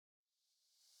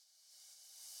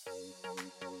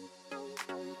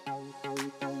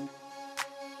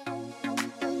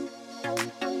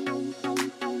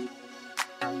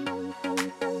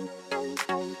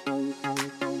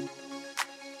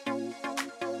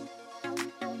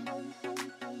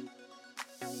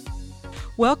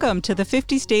Welcome to the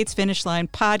 50 States Finish Line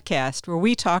podcast, where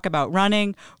we talk about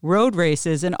running, road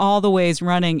races, and all the ways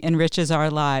running enriches our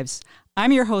lives.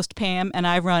 I'm your host, Pam, and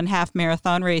I've run half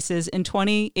marathon races in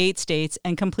 28 states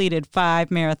and completed 5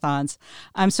 marathons.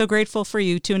 I'm so grateful for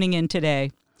you tuning in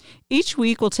today. Each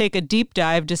week, we'll take a deep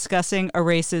dive discussing a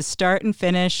race's start and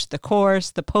finish, the course,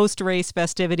 the post-race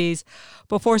festivities,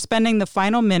 before spending the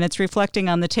final minutes reflecting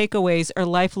on the takeaways or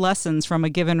life lessons from a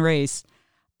given race.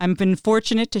 I've been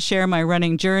fortunate to share my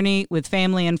running journey with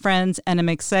family and friends, and I'm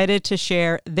excited to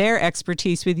share their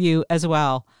expertise with you as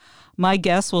well. My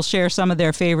guests will share some of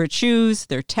their favorite shoes,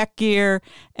 their tech gear,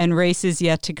 and races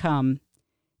yet to come.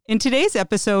 In today's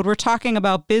episode, we're talking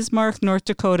about Bismarck, North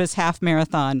Dakota's half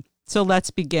marathon. So let's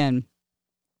begin.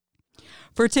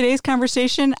 For today's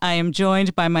conversation, I am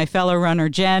joined by my fellow runner,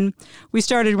 Jen. We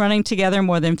started running together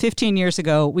more than 15 years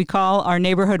ago. We call our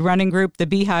neighborhood running group the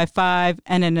Beehive 5,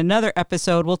 and in another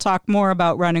episode, we'll talk more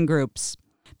about running groups.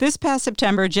 This past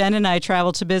September, Jen and I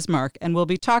traveled to Bismarck, and we'll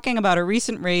be talking about a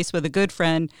recent race with a good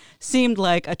friend. Seemed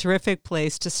like a terrific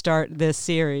place to start this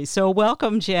series. So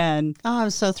welcome, Jen. Oh, I'm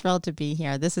so thrilled to be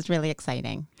here. This is really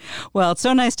exciting. Well, it's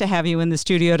so nice to have you in the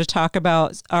studio to talk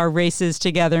about our races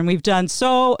together, and we've done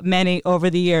so many over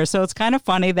the years. So it's kind of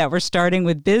funny that we're starting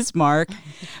with Bismarck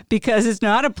because it's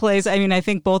not a place, I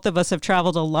think both of us have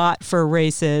traveled a lot for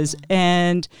races,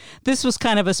 and this was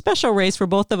kind of a special race for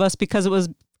both of us because it was,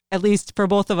 at least for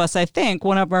both of us, I think,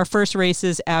 one of our first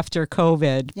races after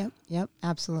COVID. Yep,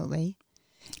 absolutely.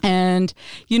 And,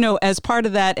 as part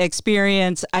of that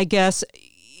experience, I guess,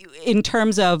 in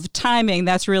terms of timing,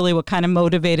 that's really what kind of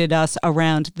motivated us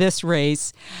around this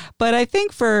race. But I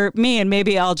think for me, and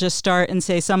maybe I'll just start and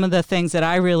say some of the things that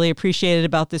I really appreciated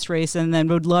about this race, and then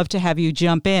would love to have you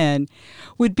jump in,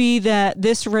 would be that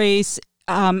this race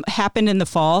happened in the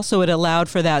fall, so it allowed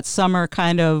for that summer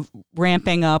kind of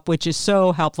ramping up, which is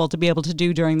so helpful to be able to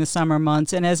do during the summer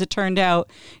months. And as it turned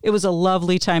out, it was a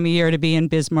lovely time of year to be in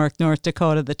Bismarck, North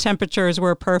Dakota. The temperatures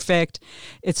were perfect.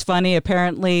 It's funny,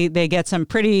 apparently they get some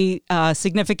pretty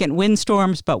significant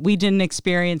windstorms, but we didn't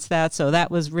experience that, so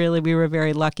that was really, we were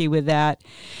very lucky with that.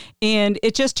 And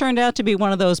it just turned out to be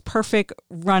one of those perfect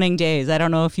running days. I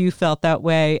don't know if you felt that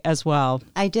way as well.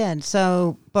 I did.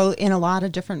 So both in a lot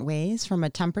of different ways from a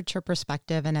temperature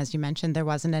perspective. And as you mentioned, there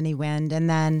wasn't any wind. And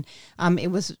then it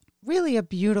was really a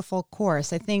beautiful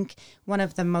course. I think one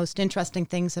of the most interesting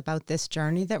things about this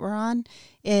journey that we're on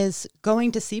is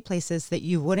going to see places that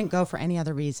you wouldn't go for any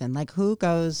other reason. Like, who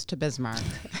goes to Bismarck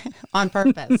on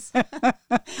purpose?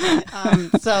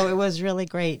 So it was really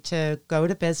great to go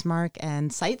to Bismarck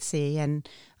and sightsee and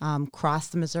cross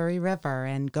the Missouri River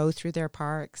and go through their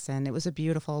parks. And it was a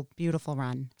beautiful, beautiful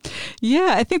run.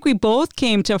 Yeah, I think we both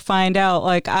came to find out,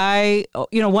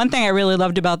 one thing I really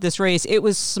loved about this race, it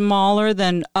was smaller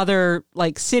than other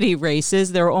city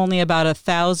races. There were only about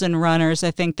 1,000 runners.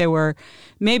 I think there were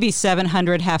maybe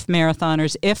 700 half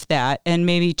marathoners, if that, and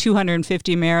maybe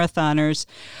 250 marathoners.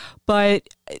 But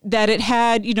that it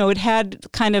had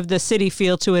kind of the city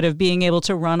feel to it of being able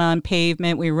to run on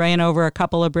pavement. We ran over a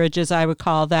couple of bridges, I would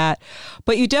call that.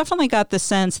 But you definitely got the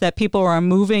sense that people are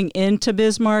moving into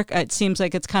Bismarck. It seems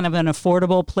like it's kind of an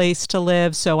affordable place to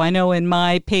live. So I know in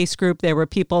my pace group, there were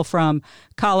people from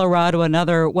Colorado and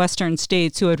other Western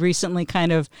states who had recently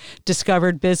kind of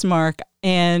discovered Bismarck.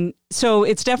 And so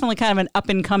it's definitely kind of an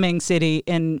up-and-coming city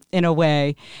in a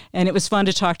way. And it was fun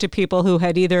to talk to people who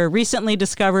had either recently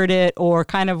discovered it or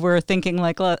kind of were thinking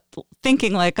like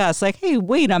us, like, hey,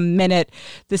 wait a minute,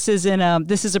 this is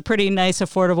a pretty nice,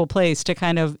 affordable place to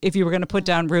kind of, if you were going to put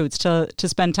down roots, to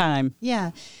spend time. Yeah.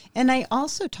 And I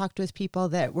also talked with people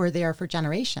that were there for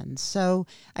generations. So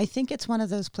I think it's one of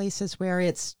those places where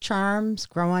its charms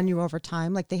grow on you over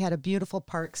time. Like, they had a beautiful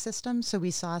park system. So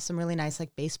we saw some really nice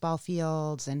baseball fields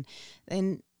and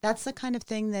that's the kind of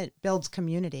thing that builds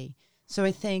community. So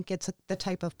I think it's the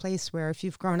type of place where if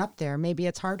you've grown up there, maybe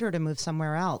it's harder to move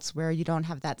somewhere else where you don't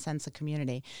have that sense of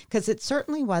community. Because it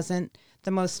certainly wasn't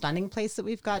the most stunning place that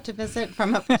we've got to visit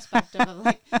from a perspective of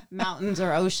mountains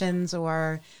or oceans,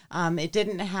 or it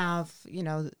didn't have,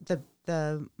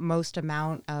 the most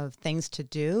amount of things to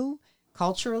do.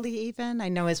 Culturally, even. I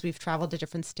know as we've traveled to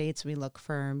different states, we look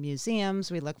for museums,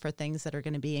 we look for things that are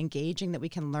going to be engaging that we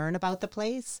can learn about the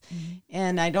place. Mm-hmm.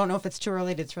 And I don't know if it's too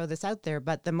early to throw this out there,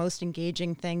 but the most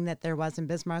engaging thing that there was in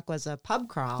Bismarck was a pub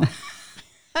crawl,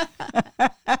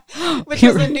 which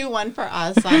was a new one for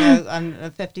us on a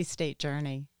 50-state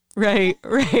journey. Right.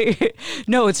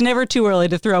 No, it's never too early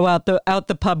to throw out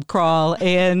the pub crawl.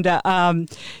 And,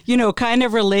 kind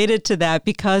of related to that,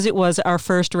 because it was our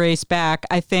first race back,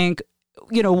 I think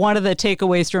one of the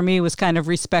takeaways for me was kind of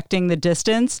respecting the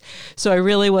distance. So I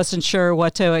really wasn't sure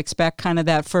what to expect kind of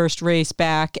that first race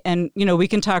back. And, we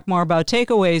can talk more about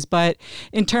takeaways, but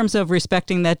in terms of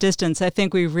respecting that distance, I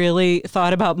think we really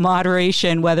thought about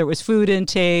moderation, whether it was food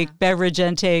intake, beverage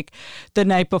intake the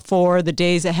night before, the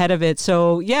days ahead of it.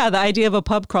 So yeah, the idea of a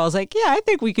pub crawl is like, yeah, I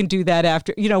think we can do that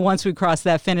after, once we cross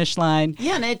that finish line.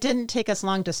 Yeah. And it didn't take us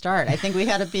long to start. I think we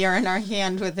had a beer in our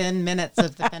hand within minutes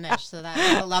of the finish. So that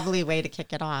was a lovely way to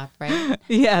kick it off, right?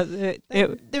 Yeah.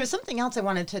 There was something else I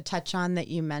wanted to touch on that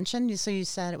you mentioned. So you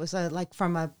said it was like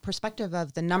from a perspective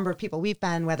of the number of people we've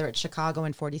been, whether it's Chicago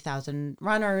and 40,000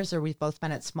 runners, or we've both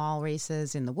been at small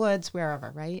races in the woods,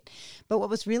 wherever, right? But what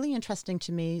was really interesting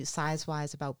to me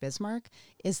size-wise about Bismarck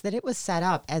is that it was set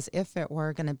up as if it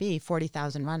were going to be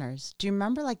 40,000 runners. Do you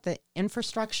remember like the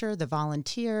infrastructure, the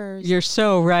volunteers? You're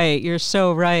so right. You're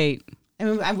so right. I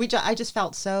mean, I just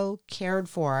felt so cared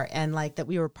for, and like that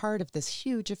we were part of this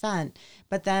huge event.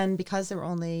 But then because there were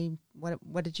only,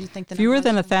 what did you think the number fewer was?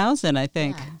 than 1,000, I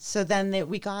think. Yeah. So then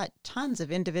we got tons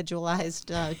of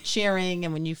individualized cheering,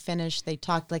 and when you finished, they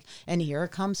talked like, and here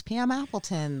comes Pam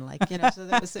Appleton, like, so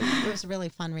it was a really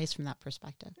fun race from that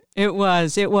perspective. It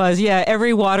was. Yeah,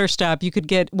 every water stop you could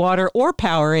get water or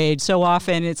Powerade. So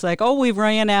often it's like, oh, we've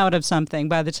ran out of something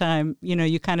by the time,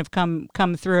 you kind of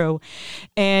come through.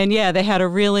 And yeah, they had a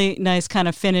really nice kind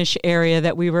of finish area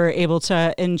that we were able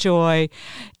to enjoy.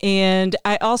 And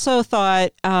I also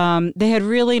thought they had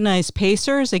really nice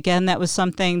pacers. Again, that was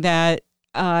something that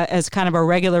as kind of a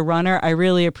regular runner, I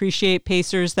really appreciate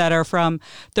pacers that are from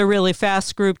the really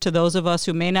fast group to those of us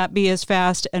who may not be as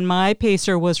fast. And my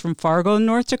pacer was from Fargo,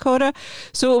 North Dakota.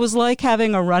 So it was like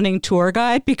having a running tour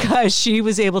guide because she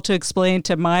was able to explain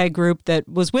to my group that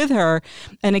was with her.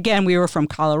 And again, we were from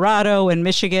Colorado and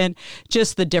Michigan,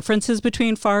 just the differences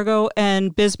between Fargo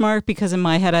and Bismarck, because in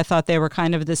my head, I thought they were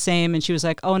kind of the same. And she was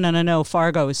like, oh, no,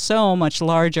 Fargo is so much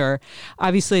larger.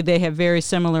 Obviously, they have very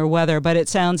similar weather, but it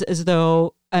sounds as though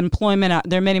there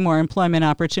are many more employment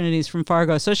opportunities from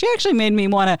Fargo. So she actually made me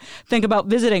want to think about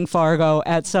visiting Fargo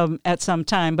at some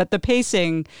time. But the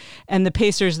pacing and the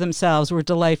pacers themselves were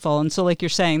delightful. And so like you're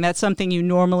saying, that's something you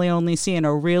normally only see in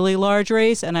a really large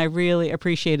race. And I really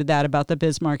appreciated that about the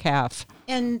Bismarck Half.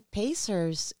 And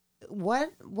pacers,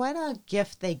 what a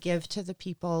gift they give to the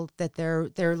people that their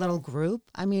little group.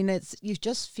 I mean, you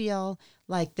just feel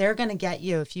like they're going to get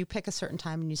you. If you pick a certain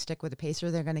time and you stick with a pacer,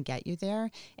 they're going to get you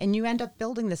there. And you end up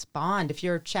building this bond if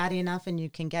you're chatty enough and you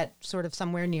can get sort of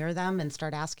somewhere near them and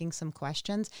start asking some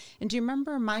questions. And do you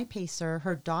remember my pacer?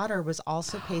 Her daughter was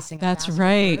also pacing. That's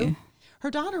right. Group. Her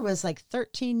daughter was like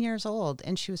 13 years old,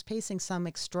 and she was pacing some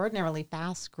extraordinarily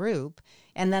fast group.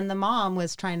 And then the mom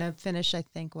was trying to finish, I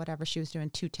think, whatever she was doing,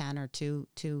 2:10 or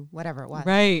 2 whatever it was.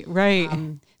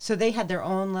 Right. So they had their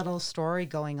own little story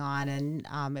going on, and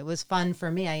it was fun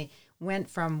for me. I went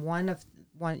from one,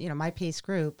 my pace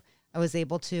group. I was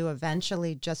able to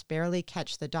eventually just barely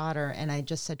catch the daughter, and I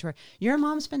just said to her, "Your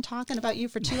mom's been talking about you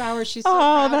for 2 hours. She's so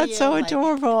proud of you." That's so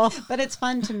adorable. But it's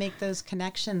fun to make those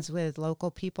connections with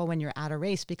local people when you're at a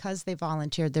race because they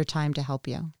volunteered their time to help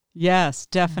you. Yes,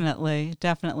 definitely.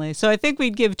 So I think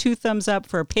we'd give 2 thumbs up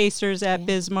for pacers at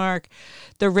Bismarck.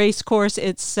 The race course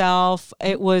itself,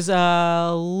 it was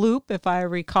a loop, if I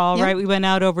recall, right? We went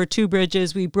out over 2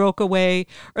 bridges. We broke away,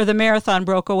 or the marathon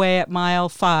broke away at mile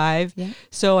 5. Yeah.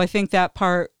 So I think that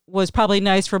part was probably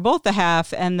nice for both the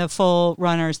half and the full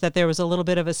runners, that there was a little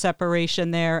bit of a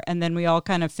separation there. And then we all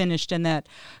kind of finished in that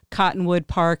Cottonwood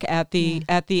Park at the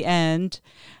end.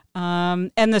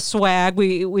 And the swag,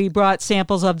 we brought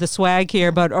samples of the swag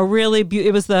here, but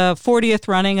it was the 40th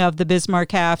running of the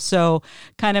Bismarck Half, so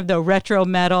kind of the retro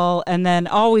metal, and then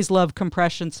always loved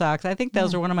compression socks. I think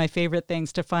those are one of my favorite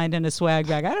things to find in a swag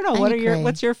bag. I don't know,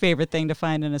 what's your favorite thing to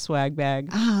find in a swag bag?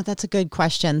 Oh, that's a good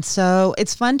question. So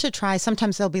it's fun to try.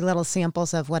 Sometimes there'll be little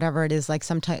samples of whatever it is, like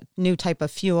some new type of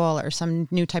fuel or some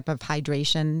new type of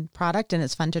hydration product, and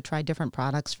it's fun to try different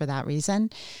products for that reason.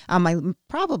 I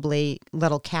probably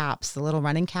little caps, the little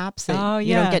running caps that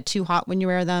you don't get too hot when you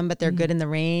wear them, but they're good in the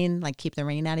rain, like keep the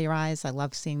rain out of your eyes. I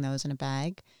love seeing those in a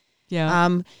bag. Yeah.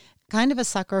 Kind of a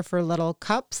sucker for little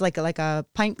cups, like a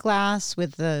pint glass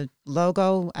with the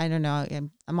logo. I don't know.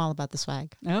 I'm all about the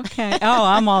swag. Okay. Oh,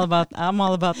 I'm all about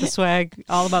the swag.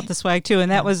 All about the swag too.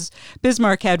 And that was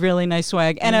Bismarck had really nice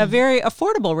swag and a very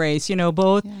affordable race.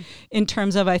 Both in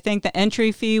terms of, I think the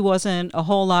entry fee wasn't a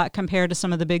whole lot compared to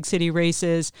some of the big city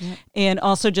races, and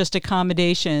also just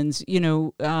accommodations. It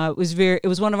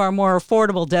was one of our more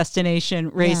affordable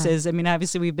destination races. I mean,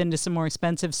 obviously we've been to some more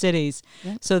expensive cities,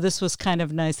 so this was kind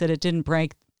of nice that it didn't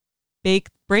break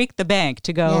break the bank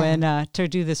to go and to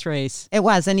do this race. It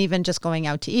was, and even just going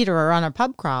out to eat or on a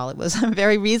pub crawl, it was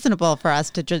very reasonable for us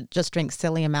to just drink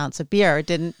silly amounts of beer. It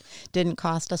didn't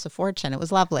cost us a fortune. It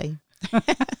was lovely.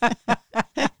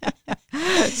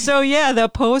 So yeah, the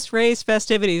post-race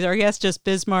festivities, or I guess just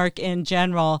Bismarck in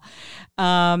general.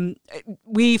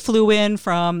 We flew in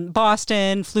from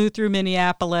Boston, flew through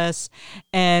Minneapolis,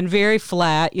 and very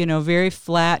flat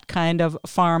kind of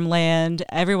farmland.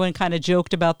 Everyone kind of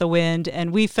joked about the wind,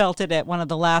 and we felt it at one of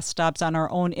the last stops on our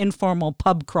own informal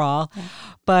pub crawl. Yeah.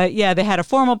 But yeah, they had a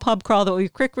formal pub crawl that we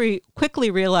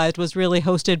quickly realized was really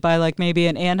hosted by like maybe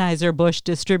an Anheuser-Busch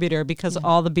distributor because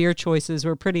all the beer choices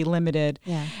were pretty limited.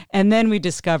 Yeah. And then we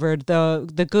discovered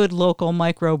the good local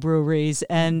microbreweries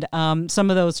and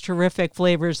some of those terrific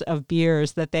flavors of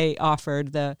beers that they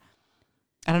offered. I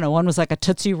don't know, one was like a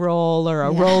Tootsie Roll or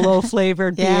a Rolo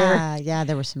flavored beer. Yeah,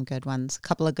 there were some good ones. A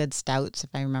couple of good stouts,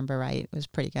 if I remember right. It was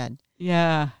pretty good.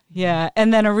 Yeah.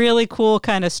 And then a really cool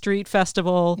kind of street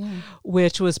festival,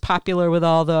 which was popular with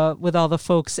all the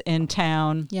folks in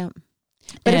town. Yeah.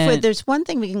 But if there's one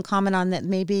thing we can comment on that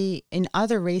maybe in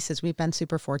other races we've been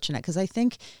super fortunate, because I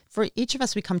think for each of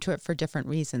us we come to it for different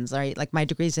reasons, right? Like my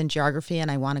degree's in geography and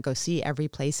I want to go see every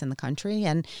place in the country,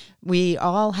 and we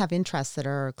all have interests that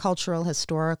are cultural,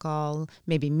 historical,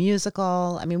 maybe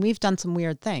musical. I mean, we've done some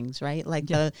weird things, right? Like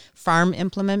the Farm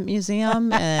Implement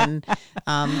Museum and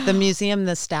the museum,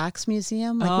 the Stax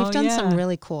Museum. Like we've done some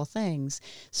really cool things.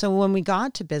 So when we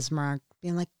got to Bismarck,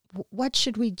 being like, what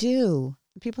should we do?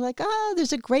 People are like, oh,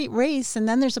 there's a great race, and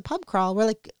then there's a pub crawl. We're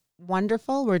like,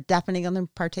 wonderful. We're definitely going to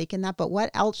partake in that. But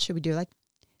what else should we do? Like,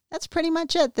 that's pretty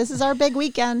much it. This is our big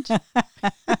weekend.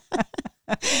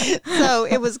 So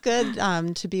it was good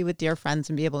to be with dear friends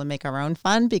and be able to make our own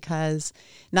fun, because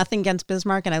nothing against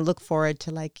Bismarck. And I look forward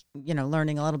to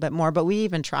learning a little bit more. But we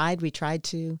tried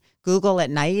to Google at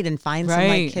night and find some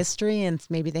like history, and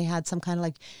maybe they had some kind of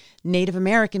like Native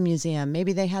American museum.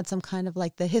 Maybe they had some kind of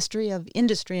like the history of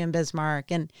industry in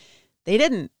Bismarck, and they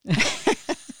didn't.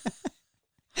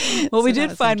 Well, we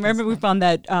did find, remember we found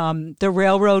that the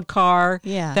railroad car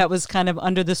that was kind of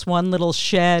under this one little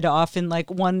shed off in like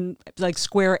one like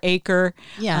square acre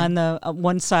on the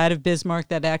one side of Bismarck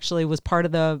that actually was part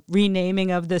of the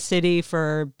renaming of the city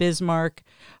for Bismarck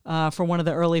for one of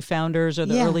the early founders or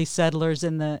the early settlers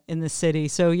in the city.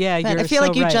 So yeah, but I feel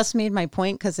like you just made my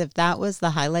point, because if that was the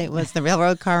highlight, was the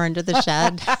railroad car under the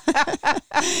shed,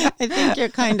 I think you're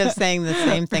kind of saying the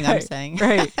same thing I'm saying.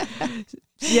 Right.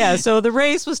 Yeah, so the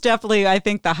race was definitely, I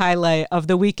think, the highlight of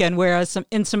the weekend, whereas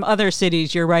in some other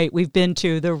cities, you're right, we've been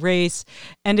to, the race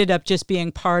ended up just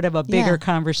being part of a bigger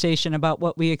conversation about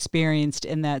what we experienced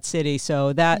in that city.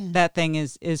 So that thing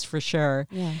is for sure.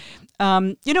 Yeah.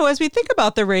 As we think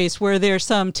about the race, were there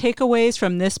some takeaways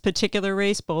from this particular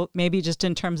race, both maybe just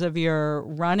in terms of your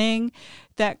running,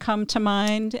 that come to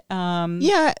mind?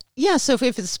 Yeah. So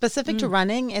if it's specific to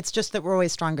running, it's just that we're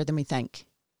always stronger than we think.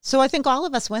 So I think all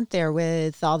of us went there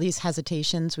with all these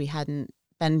hesitations. We hadn't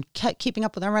been keeping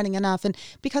up with our running enough. And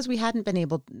because we hadn't been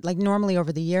able, like normally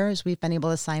over the years, we've been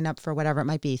able to sign up for whatever it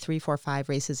might be, 3, 4, 5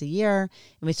 races a year.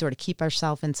 And we sort of keep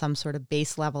ourselves in some sort of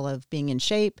base level of being in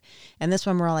shape. And this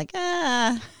one we're all like,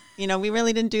 we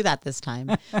really didn't do that this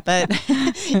time. But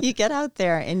you get out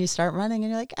there and you start running and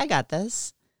you're like, I got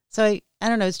this. So I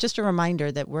don't know. It's just a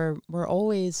reminder that we're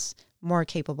always more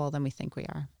capable than we think we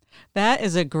are. That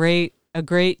is a great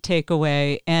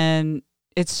takeaway, and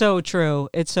it's so true.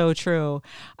 It's so true.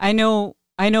 I know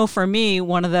for me,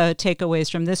 one of the takeaways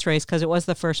from this race, because it was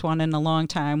the first one in a long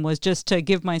time, was just to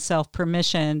give myself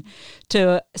permission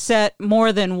to set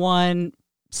more than one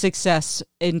success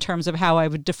in terms of how I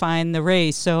would define the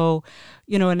race. So,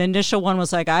 an initial one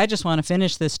was like, I just want to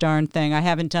finish this darn thing. I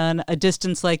haven't done a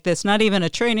distance like this, not even a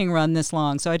training run this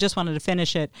long. So I just wanted to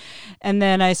finish it. And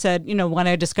then I said, when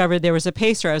I discovered there was a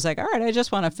pacer, I was like, all right, I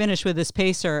just want to finish with this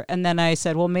pacer. And then I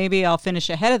said, well, maybe I'll finish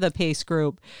ahead of the pace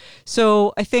group.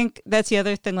 So I think that's the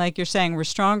other thing, like you're saying, we're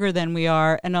stronger than we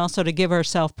are, and also to give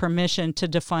ourselves permission to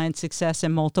define success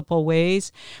in multiple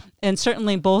ways. And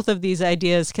certainly both of these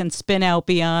ideas can spin out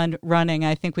beyond running.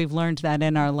 I think we've learned that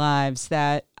in our lives,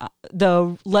 that the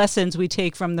lessons we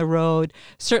take from the road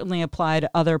certainly apply to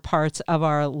other parts of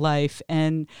our life.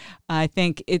 And I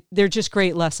think they're just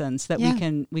great lessons that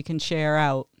we can share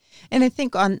out. And I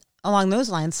think along those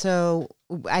lines, so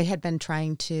I had been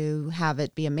trying to have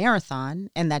it be a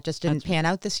marathon, and that just didn't pan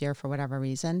out this year for whatever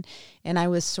reason. And I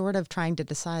was sort of trying to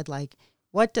decide, like,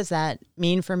 what does that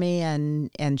mean for me?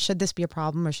 And should this be a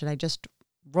problem, or should I just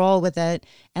roll with it?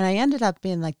 And I ended up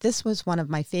being like, this was one of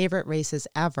my favorite races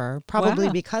ever, probably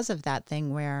because of that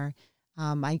thing where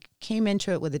I came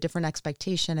into it with a different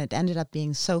expectation. It ended up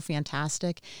being so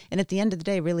fantastic. And at the end of the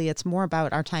day, really, it's more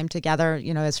about our time together,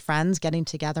 as friends, getting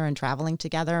together and traveling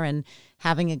together and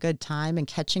having a good time and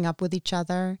catching up with each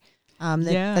other.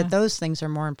 That those things are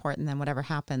more important than whatever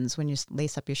happens when you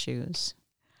lace up your shoes.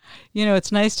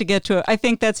 It's nice to get to it. I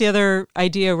think that's the other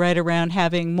idea right around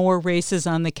having more races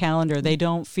on the calendar. They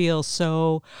don't feel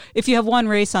so, if you have one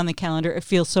race on the calendar, it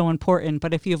feels so important.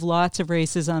 But if you have lots of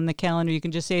races on the calendar, you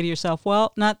can just say to yourself,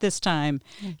 well, not this time,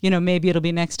 maybe it'll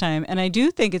be next time. And I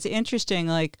do think it's interesting,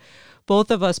 like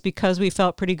both of us, because we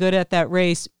felt pretty good at that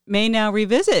race, may now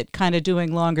revisit kind of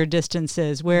doing longer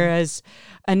distances, whereas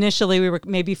initially we were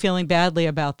maybe feeling badly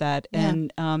about that. Yeah.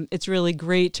 And it's really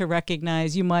great to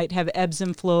recognize you might have ebbs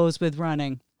and flows with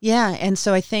running. Yeah. And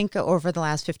so I think over the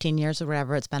last 15 years or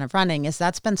whatever it's been of running,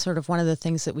 that's been sort of one of the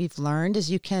things that we've learned is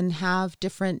you can have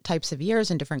different types of years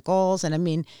and different goals. And I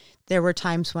mean, there were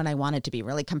times when I wanted to be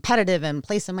really competitive and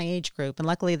place in my age group. And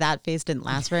luckily that phase didn't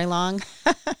last very long.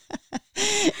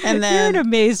 And then, you're an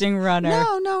amazing runner.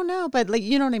 No. But like,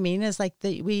 you know what I mean? It's like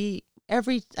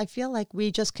I feel like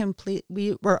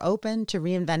we're open to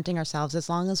reinventing ourselves as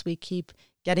long as we keep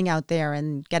getting out there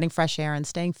and getting fresh air and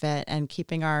staying fit and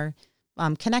keeping our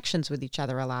connections with each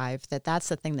other alive. That's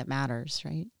the thing that matters,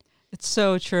 right? It's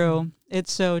so true.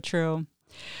 It's so true.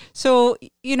 So,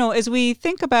 as we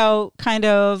think about kind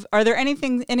of, are there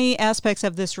any aspects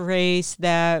of this race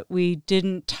that we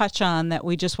didn't touch on that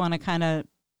we just want to kind of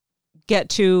get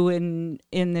to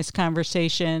in this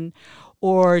conversation?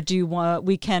 Or do you want,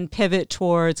 we can pivot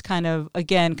towards kind of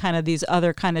these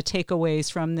other kind of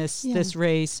takeaways from this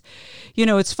race?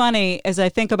 It's funny as I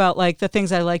think about like the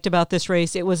things I liked about this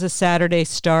race, it was a Saturday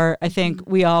start. I think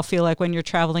we all feel like when you're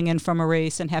traveling in from a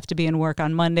race and have to be in work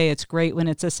on Monday, it's great when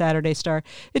it's a Saturday start.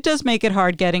 It does make it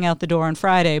hard getting out the door on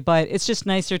Friday, but it's just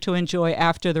nicer to enjoy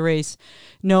after the race,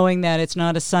 knowing that it's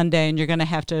not a Sunday and you're going to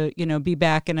have to, be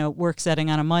back in a work setting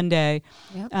on a Monday.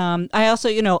 Yep. I also,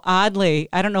 oddly,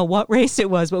 I don't know what race it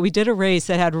was, but we did a race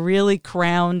that had really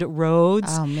crowned roads.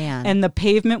 Oh man. And the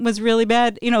pavement was really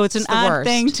bad. It's an odd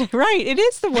thing to, right. It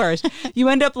is the worst. You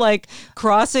end up like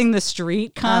crossing the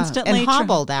street constantly. And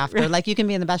hobbled after, like you can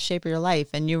be in the best shape of your life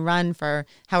and you run for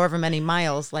however many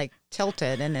miles, like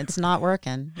tilted, and it's not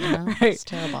working. Right. It's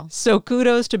terrible. So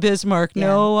kudos to Bismarck. Yeah.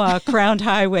 No crowned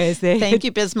highways. Thank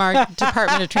you, Bismarck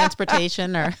Department of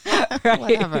Transportation or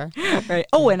whatever. Right.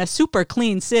 Oh, and a super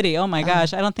clean city. Oh my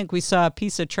gosh. I don't think we saw a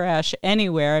piece of trash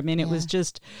anywhere. I mean, it was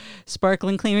just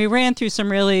sparkling clean. We ran through some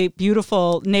really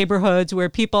beautiful neighborhoods where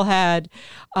people had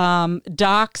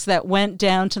docks that went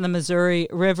down to the Missouri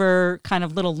River, kind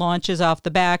of little launches off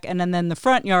the back. And then the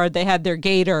front yard, they had their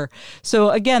gator. So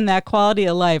again, that quality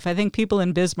of life, I think people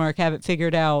in Bismarck have it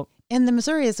figured out. And the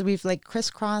Missouri is we've like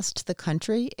crisscrossed the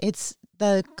country. It's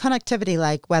the connectivity,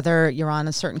 like whether you're on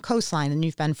a certain coastline and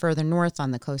you've been further north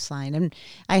on the coastline. And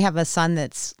I have a son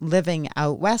that's living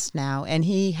out west now, and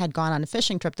he had gone on a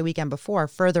fishing trip the weekend before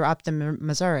further up the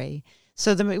Missouri.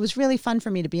 So it was really fun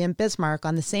for me to be in Bismarck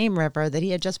on the same river that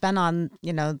he had just been on,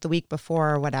 the week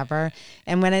before or whatever.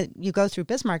 And when you go through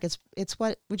Bismarck, it's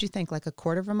what would you think, like a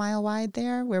quarter of a mile wide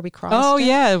there where we crossed? Oh,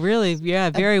 yeah, really. Yeah,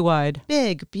 very wide.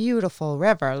 Big, beautiful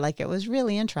river. Like it was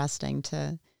really interesting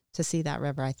to see that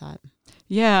river, I thought.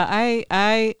 Yeah,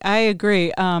 I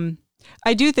agree.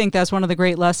 I do think that's one of the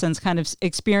great lessons, kind of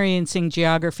experiencing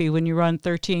geography when you run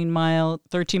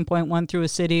 13.1 through a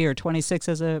city or 26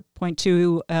 as a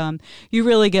 0.2. You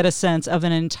really get a sense of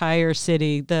an entire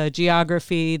city, the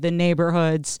geography, the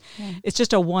neighborhoods. Yeah. It's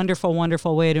just a wonderful,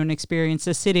 wonderful way to experience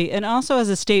the city. And also as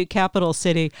a state capital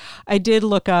city, I did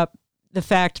look up the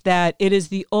fact that it is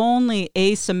the only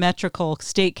asymmetrical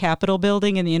state capitol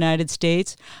building in the United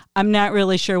States. I'm not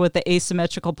really sure what the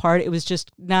asymmetrical part, it was just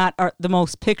not the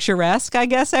most picturesque, I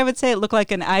guess I would say. It looked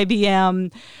like an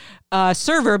IBM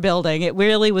server building. It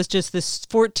really was just this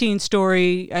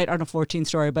 14-story,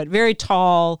 but very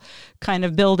tall kind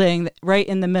of building right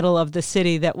in the middle of the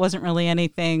city that wasn't really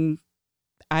anything,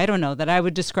 I don't know, that I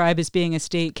would describe as being a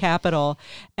state capital.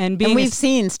 And we've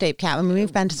seen state capital. I mean,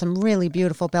 we've been to some really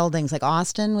beautiful buildings. Like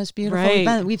Austin was beautiful.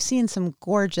 Right. We've seen some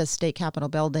gorgeous state capitol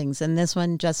buildings, and this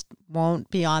one just won't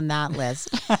be on that list.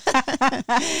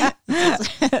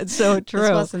 That's so true.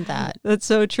 This wasn't that. That's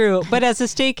so true. But as a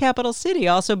state capital city,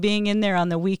 also being in there on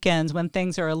the weekends when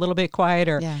things are a little bit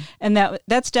quieter. Yeah. And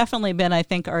that's definitely been, I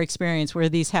think, our experience where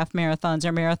these half marathons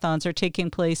or marathons are taking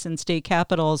place in state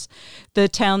capitals. The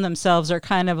town themselves are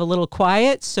kind of a little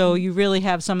quiet, so you really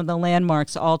have some of the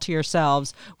landmarks all to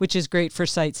yourselves, which is great for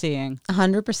sightseeing.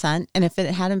 100%. And if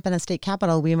it hadn't been a state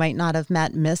capital, we might not have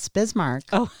met Miss Bismarck.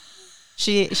 Oh,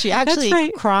 She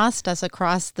actually crossed us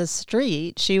across the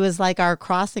street. She was like our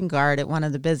crossing guard at one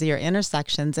of the busier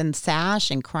intersections, and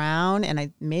sash and crown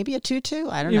and maybe a tutu.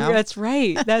 I don't know. That's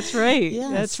right. That's right.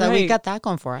 Yeah, that's so right. we got that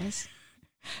going for us.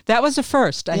 That was a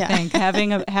first, I think,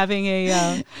 having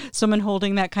a someone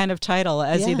holding that kind of title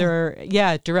as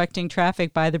directing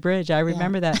traffic by the bridge. I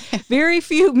remember that. Very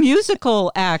few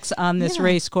musical acts on this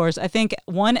race course. I think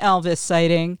one Elvis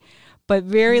sighting, but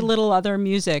very little other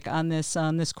music on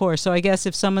this course. So I guess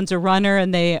if someone's a runner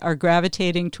and they are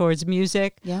gravitating towards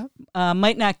music,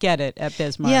 might not get it at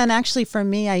Bismarck. Yeah, and actually for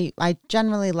me, I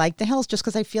generally like the hills just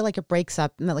because I feel like it breaks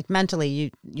up, like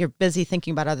mentally, you're busy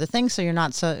thinking about other things, so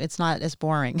it's not as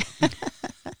boring.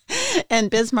 And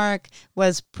Bismarck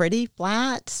was pretty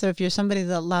flat, so if you're somebody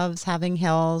that loves having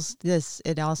hills,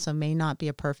 it also may not be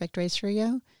a perfect race for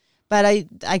you. But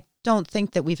I don't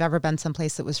think that we've ever been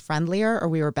someplace that was friendlier or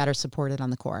we were better supported on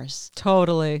the course.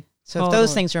 Totally. So if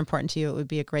those things are important to you, it would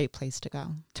be a great place to go.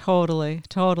 Totally.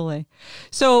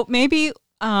 So maybe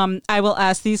I will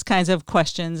ask these kinds of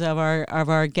questions of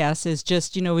our guests is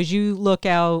just, as you look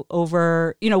out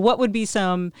over, what would be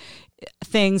some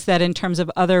things that in terms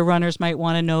of other runners might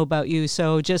want to know about you?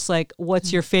 So just like,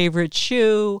 what's your favorite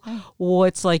shoe?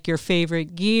 What's like your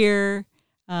favorite gear?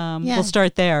 We'll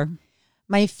start there.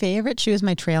 My favorite shoe is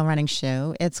my trail running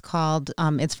shoe. It's called,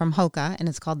 it's from Hoka, and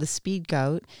it's called the Speed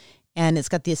Goat. And it's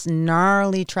got these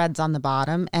gnarly treads on the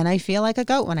bottom, and I feel like a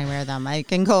goat when I wear them. I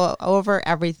can go over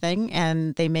everything,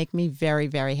 and they make me very,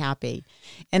 very happy.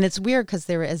 And it's weird because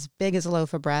they're as big as a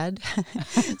loaf of bread.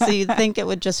 So you'd think it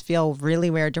would just feel really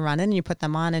weird to run in, and you put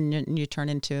them on, and you turn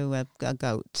into a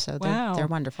goat. So they're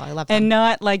wonderful. I love them. And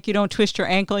not like you don't twist your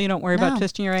ankle. You don't worry about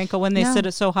twisting your ankle when they sit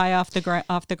it so high off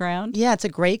the ground. Yeah, it's a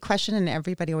great question, and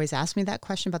everybody always asks me that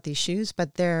question about these shoes.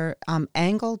 But they're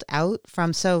angled out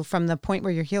from the point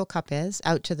where your heel cup is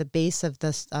out to the base of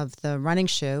the running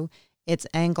shoe. It's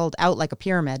angled out like a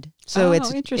pyramid, so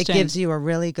it gives you a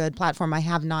really good platform. I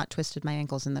have not twisted my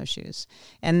ankles in those shoes,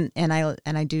 and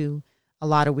I do a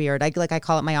lot of weird. I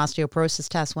call it my osteoporosis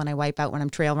test when I wipe out when I'm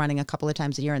trail running a couple of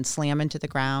times a year and slam into the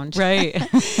ground. Right,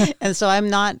 and so I'm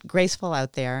not graceful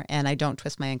out there, and I don't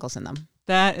twist my ankles in them.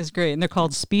 That is great. And they're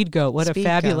called Speed Goat. What a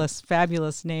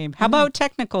fabulous name. How about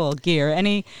technical gear?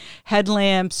 Any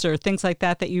headlamps or things like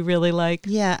that you really like?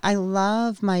 Yeah, I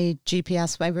love my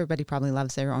GPS. Everybody probably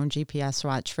loves their own GPS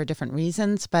watch for different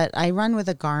reasons, but I run with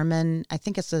a Garmin. I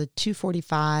think it's a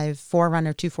 245,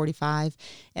 Forerunner 245.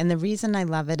 And the reason I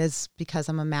love it is because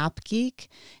I'm a map geek.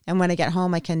 And when I get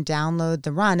home, I can download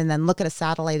the run and then look at a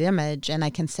satellite image, and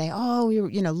I can say,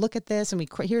 look at this. And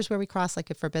here's where we cross,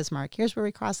 like for Bismarck. Here's where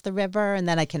we cross the river. And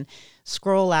then I can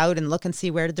scroll out and look and see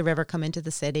where did the river come into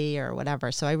the city or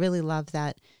whatever. So I really love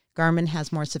that Garmin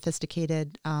has more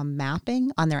sophisticated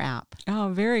mapping on their app. Oh,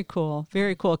 very cool.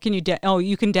 Very cool. Can you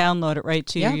you can download it right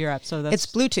to your app. So it's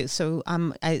Bluetooth. So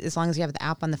as long as you have the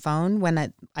app on the phone,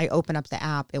 when I open up the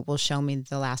app, it will show me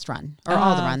the last run or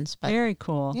all the runs. But very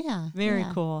cool. Yeah. Very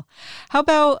cool. How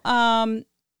about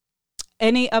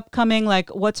any upcoming,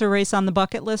 what's a race on the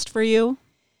bucket list for you?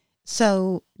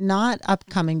 So not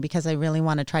upcoming because I really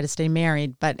want to try to stay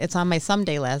married, but it's on my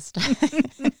someday list.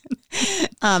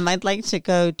 I'd like to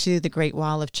go to the Great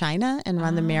Wall of China and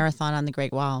run the marathon on the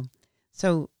Great Wall.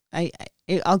 So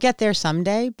I'll get there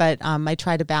someday, but I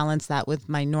try to balance that with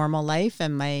my normal life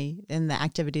and the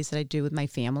activities that I do with my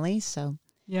family. So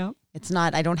it's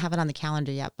not, I don't have it on the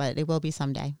calendar yet, but it will be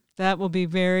someday. That will be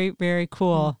very, very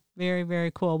cool. Very,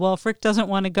 very cool. Well, if Rick doesn't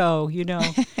want to go, you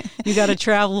got a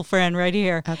travel friend right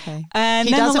here. Okay. And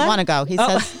he doesn't want to go. He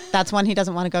says that's one he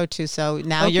doesn't want to go to. So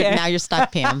now you're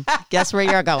stuck, Pam. Guess where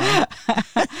you're going?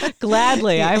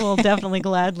 Gladly. I will definitely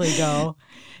gladly go.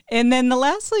 And then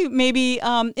lastly, maybe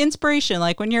inspiration,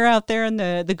 like when you're out there and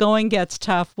the going gets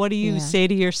tough, what do you say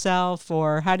to yourself,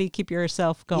 or how do you keep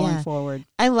yourself going forward?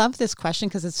 I love this question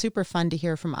because it's super fun to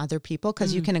hear from other people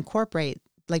because you can incorporate,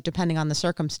 depending on the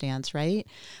circumstance, right?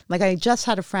 Like I just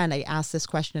had a friend, I asked this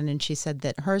question and she said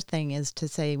that her thing is to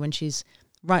say when she's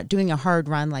doing a hard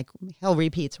run, like hill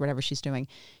repeats or whatever she's doing,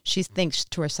 she thinks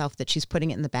to herself that she's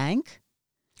putting it in the bank.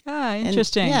 Ah,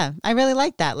 interesting. And I really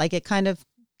like that. Like it kind of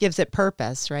gives it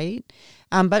purpose, right?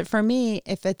 But for me,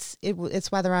 if it's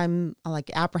whether I'm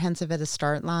apprehensive at a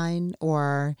start line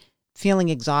or feeling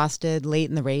exhausted late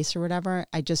in the race or whatever,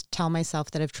 I just tell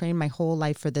myself that I've trained my whole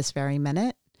life for this very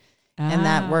minute. And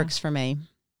that works for me.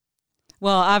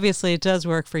 Well, obviously it does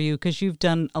work for you because you've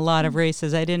done a lot of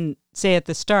races. I didn't say at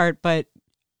the start, but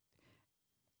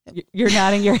you're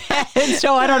nodding your head.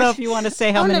 So I don't know if you want to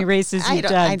say how many races you've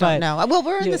done. I don't know. Well,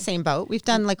 we're in the same boat. We've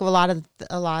done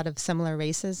a lot of similar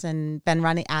races and been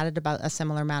running at it about a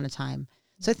similar amount of time.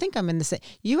 So I think I'm in the same.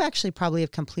 You actually probably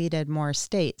have completed more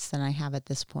states than I have at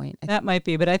this point. That might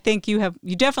be, but I think you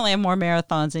definitely have more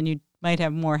marathons, and you might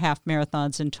have more half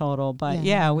marathons in total. But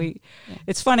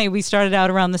it's funny. We started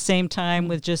out around the same time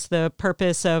with just the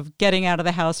purpose of getting out of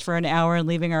the house for an hour and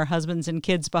leaving our husbands and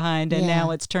kids behind. And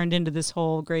now it's turned into this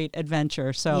whole great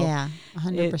adventure. So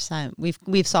 100%.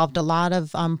 We've solved a lot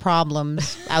of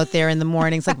problems out there in the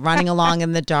mornings, like running along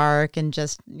in the dark and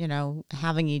just,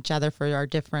 having each other for our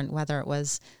different, whether it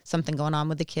was something going on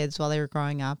with the kids while they were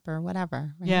growing up or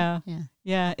whatever. Right?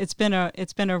 Yeah. It's been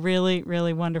a really,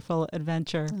 really wonderful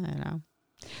adventure. I know.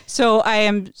 So I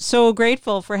am so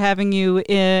grateful for having you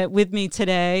with me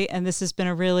today, and this has been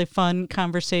a really fun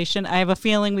conversation. I have a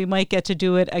feeling we might get to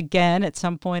do it again at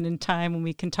some point in time when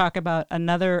we can talk about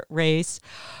another race.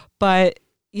 But,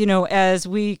 as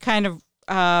we kind of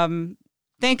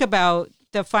think about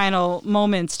the final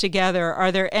moments together,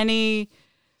 are there any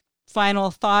final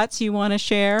thoughts you want to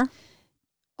share?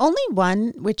 Only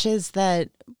one, which is that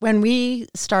when we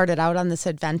started out on this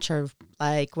adventure,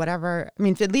 at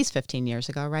least 15 years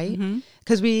ago, right?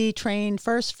 Because we trained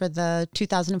first for the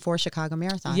 2004 Chicago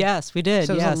Marathon. Yes, we did.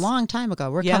 So it was a long time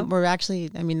ago. We're actually,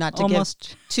 not to give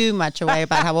too much away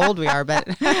about how old we are, but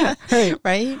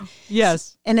right?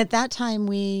 Yes. And at that time,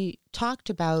 we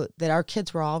talked about that our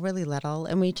kids were all really little,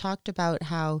 and we talked about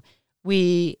how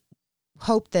we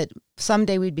hoped that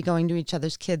someday we'd be going to each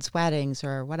other's kids' weddings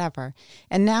or whatever.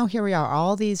 And now here we are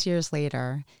all these years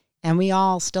later, and we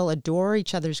all still adore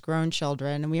each other's grown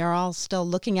children, and we are all still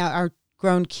looking at our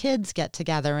grown kids get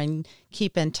together and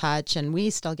keep in touch, and we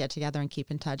still get together and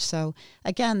keep in touch. So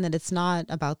again, that it's not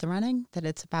about the running, that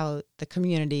it's about the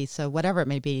community. So whatever it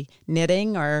may be,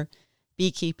 knitting or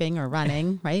beekeeping or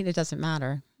running, right? It doesn't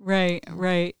matter. Right.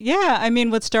 Yeah.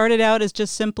 What started out as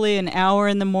just simply an hour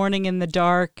in the morning in the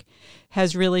dark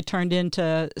has really turned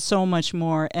into so much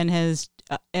more, and has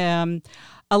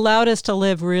allowed us to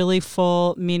live really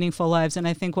full, meaningful lives. And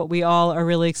I think what we all are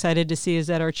really excited to see is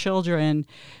that our children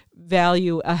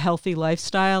value a healthy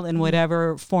lifestyle in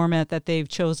whatever format that they've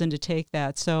chosen to take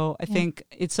that. So I think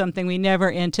it's something we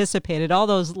never anticipated. All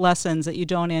those lessons that you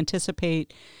don't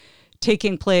anticipate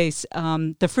taking place,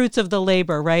 the fruits of the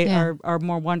labor, right, are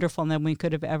more wonderful than we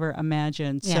could have ever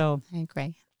imagined. Yeah, so I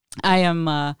agree. I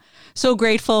am so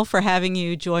grateful for having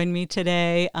you join me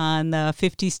today on the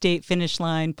 50 State Finish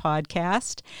Line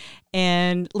podcast.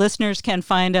 And listeners can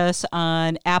find us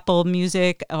on Apple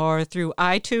Music or through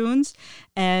iTunes.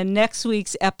 And next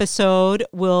week's episode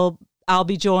I'll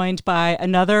be joined by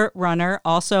another runner,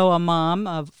 also a mom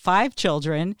of 5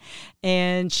 children,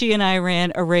 and she and I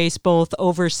ran a race both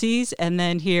overseas and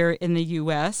then here in the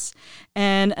U.S.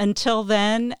 And until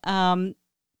then,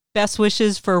 best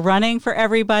wishes for running for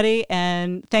everybody,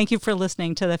 and thank you for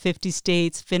listening to the 50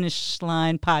 States Finish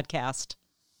Line podcast.